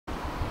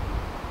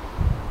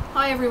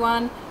Hi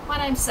everyone, my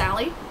name's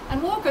Sally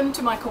and welcome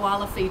to my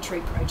Koala Feed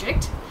Tree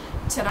Project.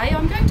 Today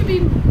I'm going to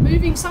be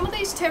moving some of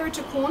these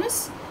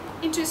tereticornis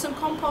into some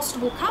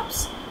compostable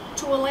cups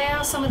to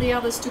allow some of the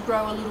others to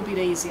grow a little bit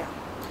easier.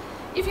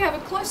 If you have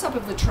a close-up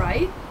of the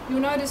tray,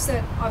 you'll notice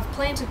that I've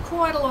planted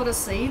quite a lot of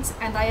seeds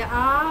and they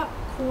are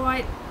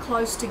quite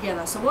close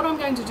together. So what I'm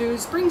going to do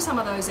is bring some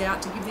of those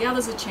out to give the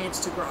others a chance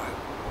to grow.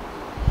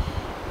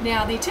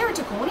 Now the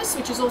tereticornis,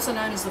 which is also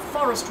known as the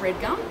forest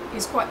red gum,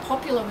 is quite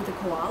popular with the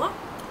koala.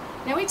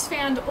 Now it's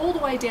found all the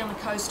way down the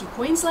coast of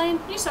Queensland,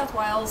 New South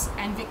Wales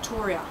and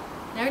Victoria.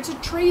 Now it's a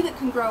tree that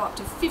can grow up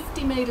to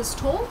 50 metres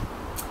tall.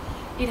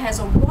 It has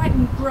a white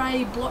and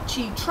grey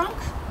blotchy trunk.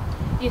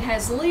 It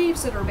has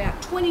leaves that are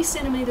about 20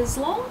 centimetres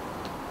long.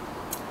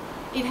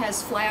 It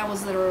has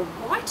flowers that are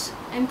white,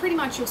 and pretty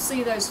much you'll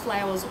see those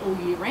flowers all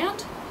year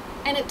round.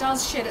 And it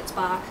does shed its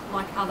bark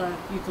like other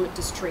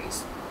eucalyptus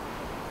trees.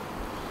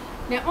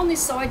 Now on this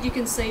side you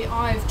can see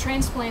I've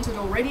transplanted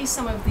already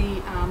some of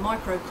the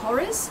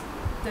microcorys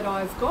that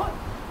I've got.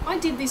 I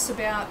did this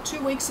about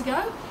 2 weeks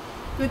ago.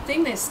 Good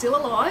thing they're still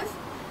alive.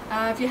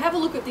 If you have a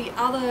look at the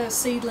other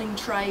seedling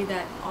tray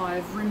that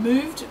I've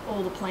removed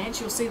all the plants,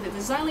 you'll see that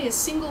there's only a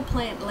single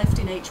plant left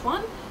in each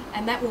one,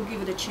 and that will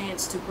give it a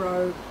chance to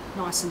grow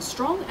nice and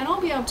strong. And I'll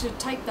be able to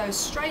take those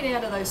straight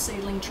out of those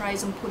seedling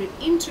trays and put it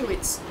into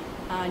its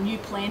new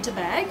planter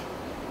bag.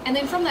 And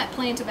then from that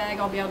planter bag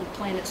I'll be able to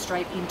plant it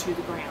straight into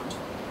the ground.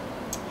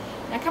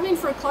 Now come in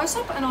for a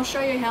close-up and I'll show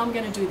you how I'm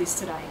going to do this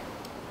today.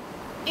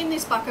 In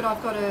this bucket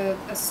I've got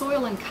a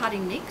soil and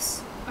cutting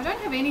mix. I don't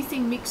have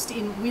anything mixed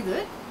in with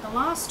it. The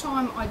last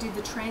time I did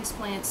the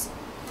transplants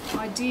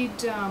I did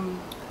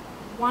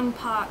 1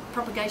 part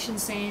propagation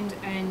sand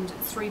and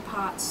 3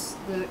 parts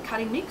the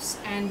cutting mix,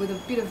 and with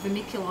a bit of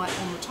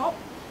vermiculite on the top.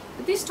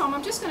 But this time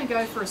I'm just going to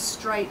go for a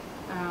straight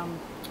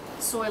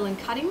soil and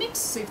cutting mix,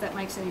 see if that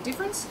makes any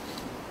difference.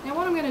 Now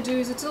what I'm going to do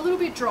is, it's a little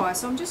bit dry,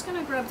 so I'm just going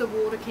to grab the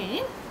water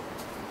can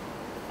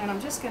and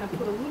I'm just going to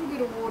put a little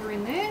bit of water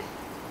in there.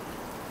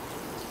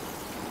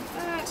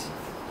 Like that.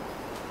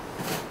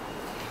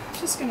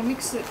 Just going to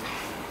mix it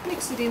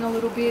in a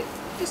little bit,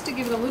 just to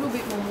give it a little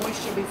bit more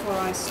moisture before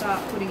I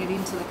start putting it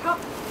into the cup.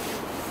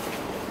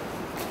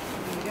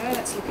 There we go,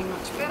 that's looking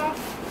much better.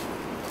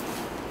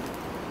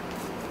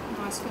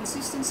 Nice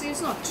consistency,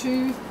 it's not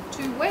too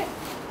wet.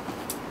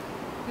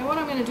 Now what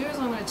I'm going to do is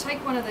I'm going to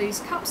take one of these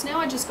cups. Now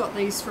I just got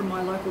these from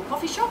my local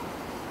coffee shop.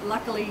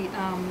 Luckily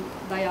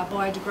they are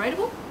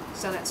biodegradable,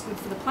 so that's good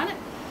for the planet.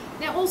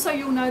 Now also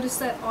you'll notice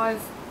that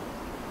I've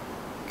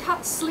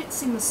cut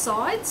slits in the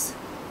sides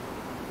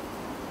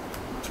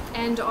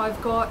and I've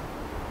got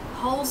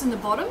holes in the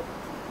bottom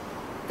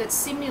that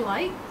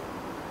simulate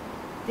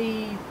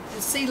the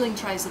seedling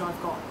trays that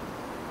I've got.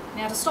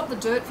 Now to stop the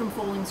dirt from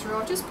falling through,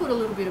 I've just put a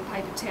little bit of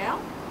paper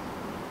towel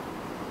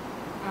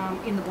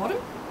in the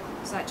bottom.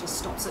 So that just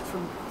stops it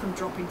from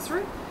dropping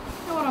through.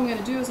 Now what I'm going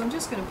to do is I'm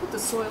just going to put the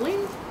soil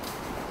in.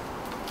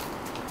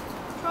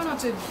 Try not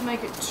to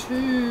make it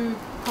too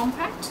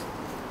compact. So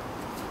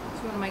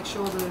we want to make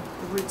sure the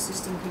root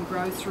system can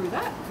grow through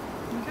that.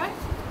 Okay.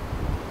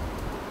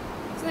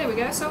 So there we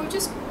go. So I've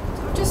just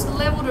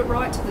leveled it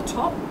right to the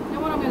top.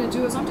 Now what I'm going to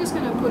do is I'm just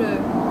going to put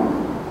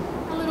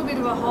a little bit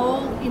of a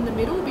hole in the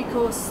middle,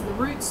 because the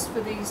roots for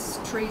these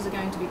trees are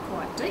going to be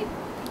quite deep.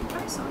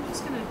 Okay. So I'm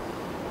just going to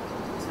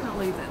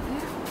leave that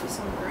there.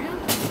 On the ground.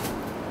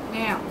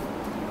 Now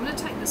I'm going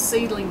to take the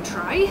seedling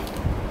tray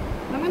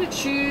and I'm going to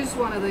choose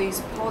one of these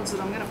pods that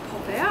I'm going to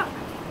pop out.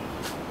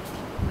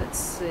 Let's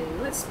see,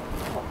 let's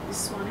pop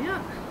this one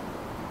out.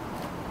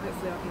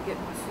 Hopefully I can get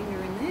my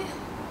finger in there.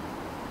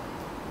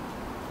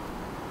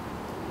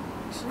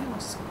 Actually I'll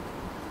just put a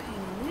pen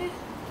in there,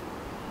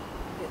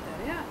 get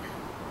that out.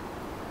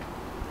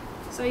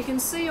 So you can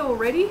see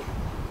already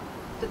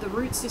that the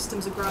root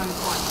systems are growing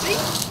quite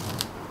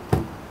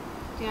deep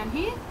down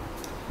here.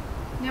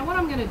 Now what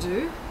I'm going to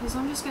do is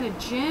I'm just going to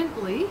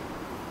gently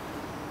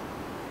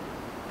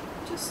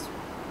just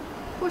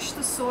push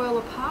the soil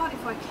apart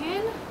if I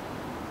can,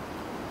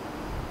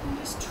 and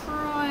just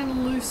try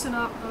and loosen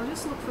up. I'll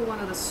just look for one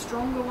of the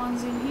stronger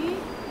ones in here.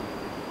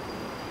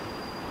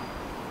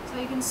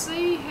 So you can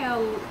see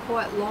how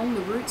quite long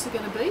the roots are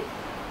going to be.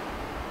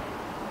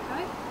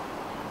 Okay,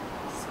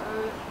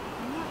 so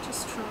I might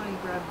just try and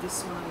grab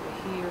this one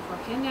over here if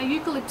I can. Now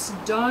eucalypts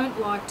don't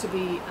like to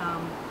be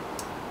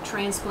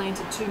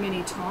transplanted too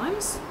many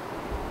times,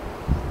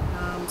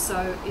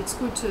 so it's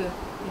good to,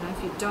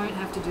 if you don't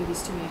have to do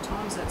this too many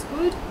times, that's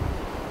good.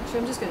 Actually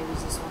I'm just going to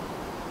use this one.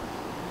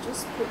 I'll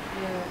just put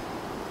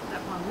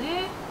that one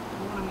there,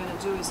 and what I'm going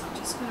to do is I'm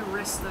just going to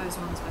rest those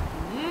ones back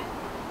in there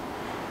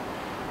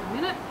for a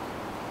minute.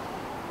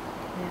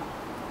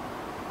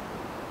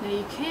 Now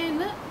you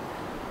can,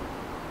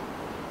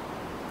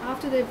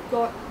 after they've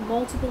got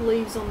multiple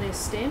leaves on their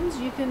stems,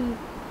 you can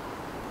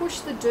push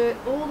the dirt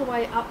all the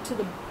way up to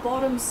the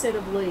bottom set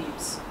of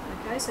leaves.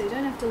 Okay, so you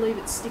don't have to leave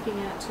it sticking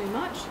out too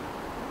much.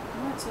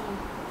 Alright, so I'm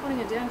putting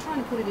it down,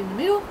 trying to put it in the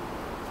middle.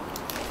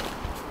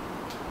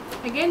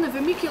 Again, the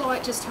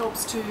vermiculite just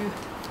helps to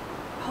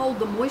hold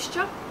the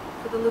moisture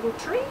for the little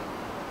tree.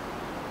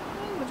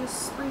 we'll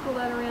just sprinkle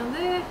that around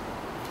there.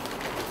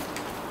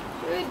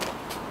 Good.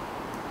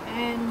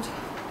 And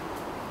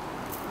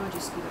I'll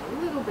just give it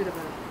a little bit of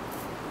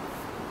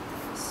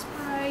a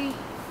spray.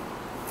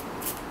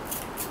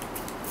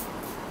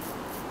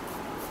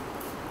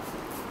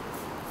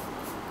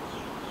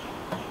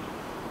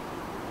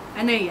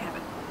 And there you have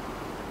it.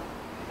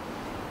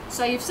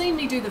 So you've seen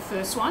me do the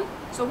first one.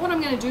 So what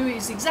I'm going to do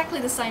is exactly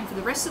the same for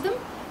the rest of them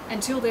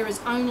until there is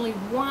only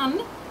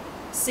one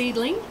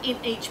seedling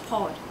in each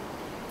pod.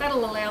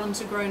 That'll allow them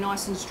to grow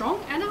nice and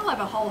strong, and I'll have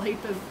a whole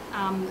heap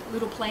of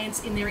little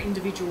plants in their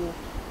individual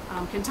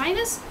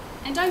containers.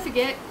 And don't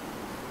forget,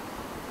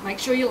 make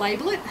sure you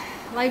label it.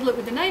 Label it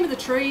with the name of the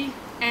tree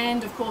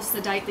and of course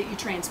the date that you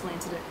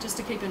transplanted it, just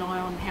to keep an eye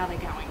on how they're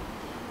going.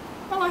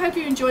 Well, I hope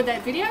you enjoyed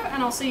that video,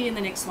 and I'll see you in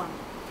the next one.